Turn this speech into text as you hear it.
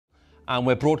and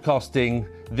we're broadcasting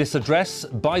this address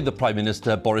by the Prime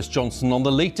Minister Boris Johnson on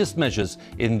the latest measures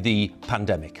in the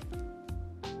pandemic.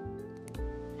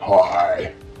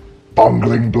 Hi,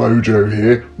 bungling Blojo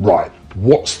here. Right,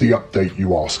 what's the update,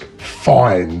 you ask?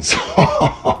 Fines.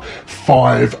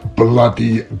 5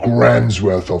 bloody grand's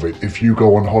worth of it if you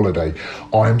go on holiday.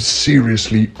 I'm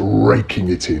seriously raking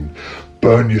it in.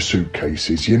 Burn your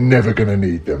suitcases, you're never going to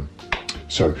need them.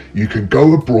 So you can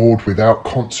go abroad without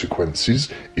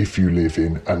consequences if you live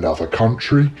in another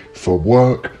country, for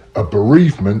work, a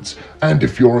bereavement, and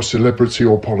if you're a celebrity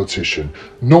or politician.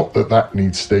 Not that that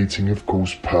needs stating, of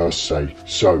course, per se.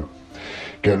 So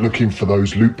get looking for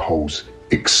those loopholes.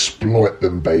 Exploit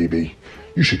them, baby.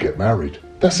 You should get married.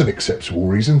 That's an acceptable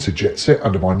reason to jet set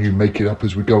under my new make it up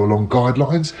as we go along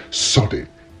guidelines. Sod it.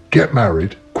 Get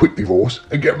married, quick divorce,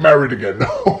 and get married again.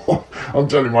 I'm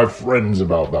telling my friends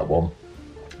about that one.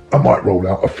 I might roll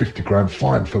out a 50 grand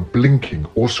fine for blinking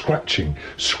or scratching.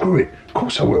 Screw it. Of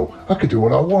course I will. I can do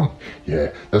what I want.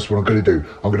 Yeah, that's what I'm going to do.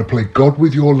 I'm going to play God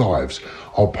with your lives.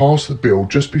 I'll pass the bill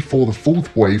just before the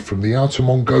 4th wave from the Outer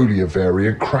Mongolia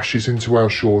variant crashes into our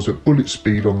shores at bullet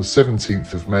speed on the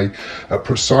 17th of May at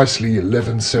precisely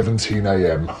 11:17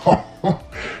 a.m.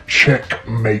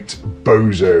 Checkmate,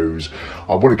 bozos.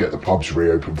 I want to get the pubs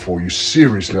reopened for you.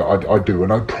 Seriously, I do,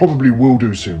 and I probably will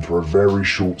do soon for a very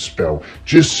short spell,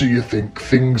 just so you think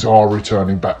things are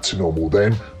returning back to normal.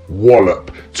 Then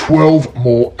wallop 12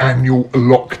 more annual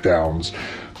lockdowns.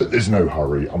 But there's no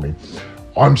hurry. I mean,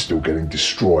 I'm still getting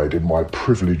destroyed in my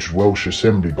privileged Welsh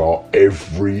Assembly bar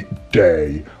every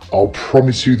day. I'll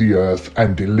promise you the earth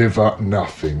and deliver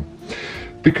nothing.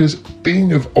 Because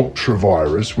being of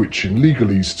ultra-virus, which in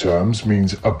legalese terms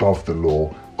means above the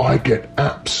law, I get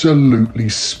absolutely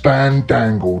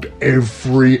span-dangled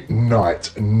every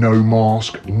night. No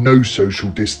mask, no social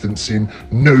distancing,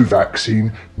 no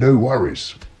vaccine, no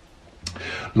worries.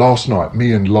 Last night,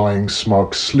 me and lying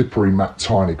smug, slippery Matt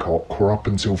Tinycock were up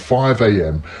until 5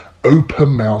 a.m,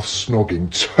 open-mouth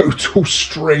snogging total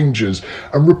strangers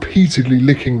and repeatedly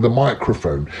licking the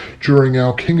microphone during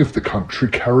our King of the Country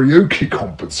karaoke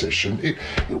competition. It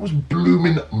was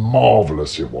blooming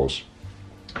marvellous, it was.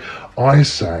 I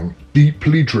sang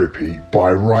Deeply Drippy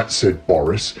by Right Said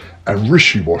Boris, and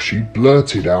Rishi Washi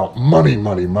blurted out, money,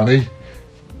 money, money,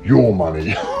 your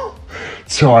money.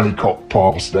 Tinycock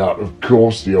passed out, of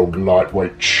course, the old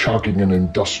lightweight chugging an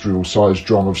industrial-sized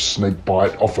drum of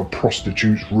snakebite off a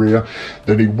prostitute's rear.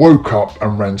 Then he woke up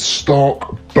and ran stark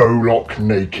bowlock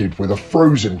naked with a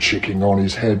frozen chicken on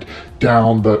his head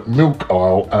down the milk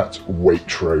aisle at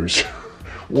Waitrose.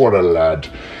 What a lad.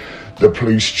 The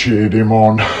police cheered him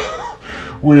on.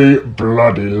 We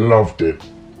bloody loved it.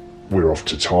 We're off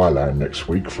to Thailand next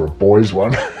week for a boys'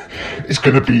 one. It's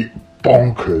going to be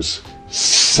bonkers.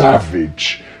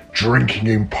 Savage, drinking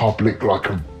in public like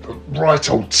a right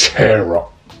old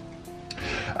tear-up.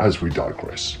 As we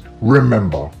digress,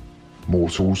 remember,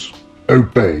 mortals,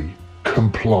 obey,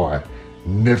 comply,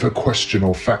 never question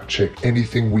or fact-check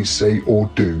anything we say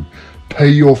or do, pay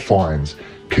your fines,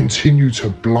 continue to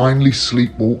blindly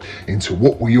sleepwalk into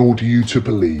what we order you to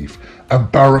believe, and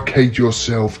barricade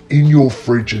yourself in your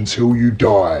fridge until you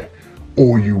die,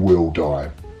 or you will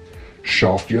die.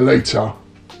 Shaft you later.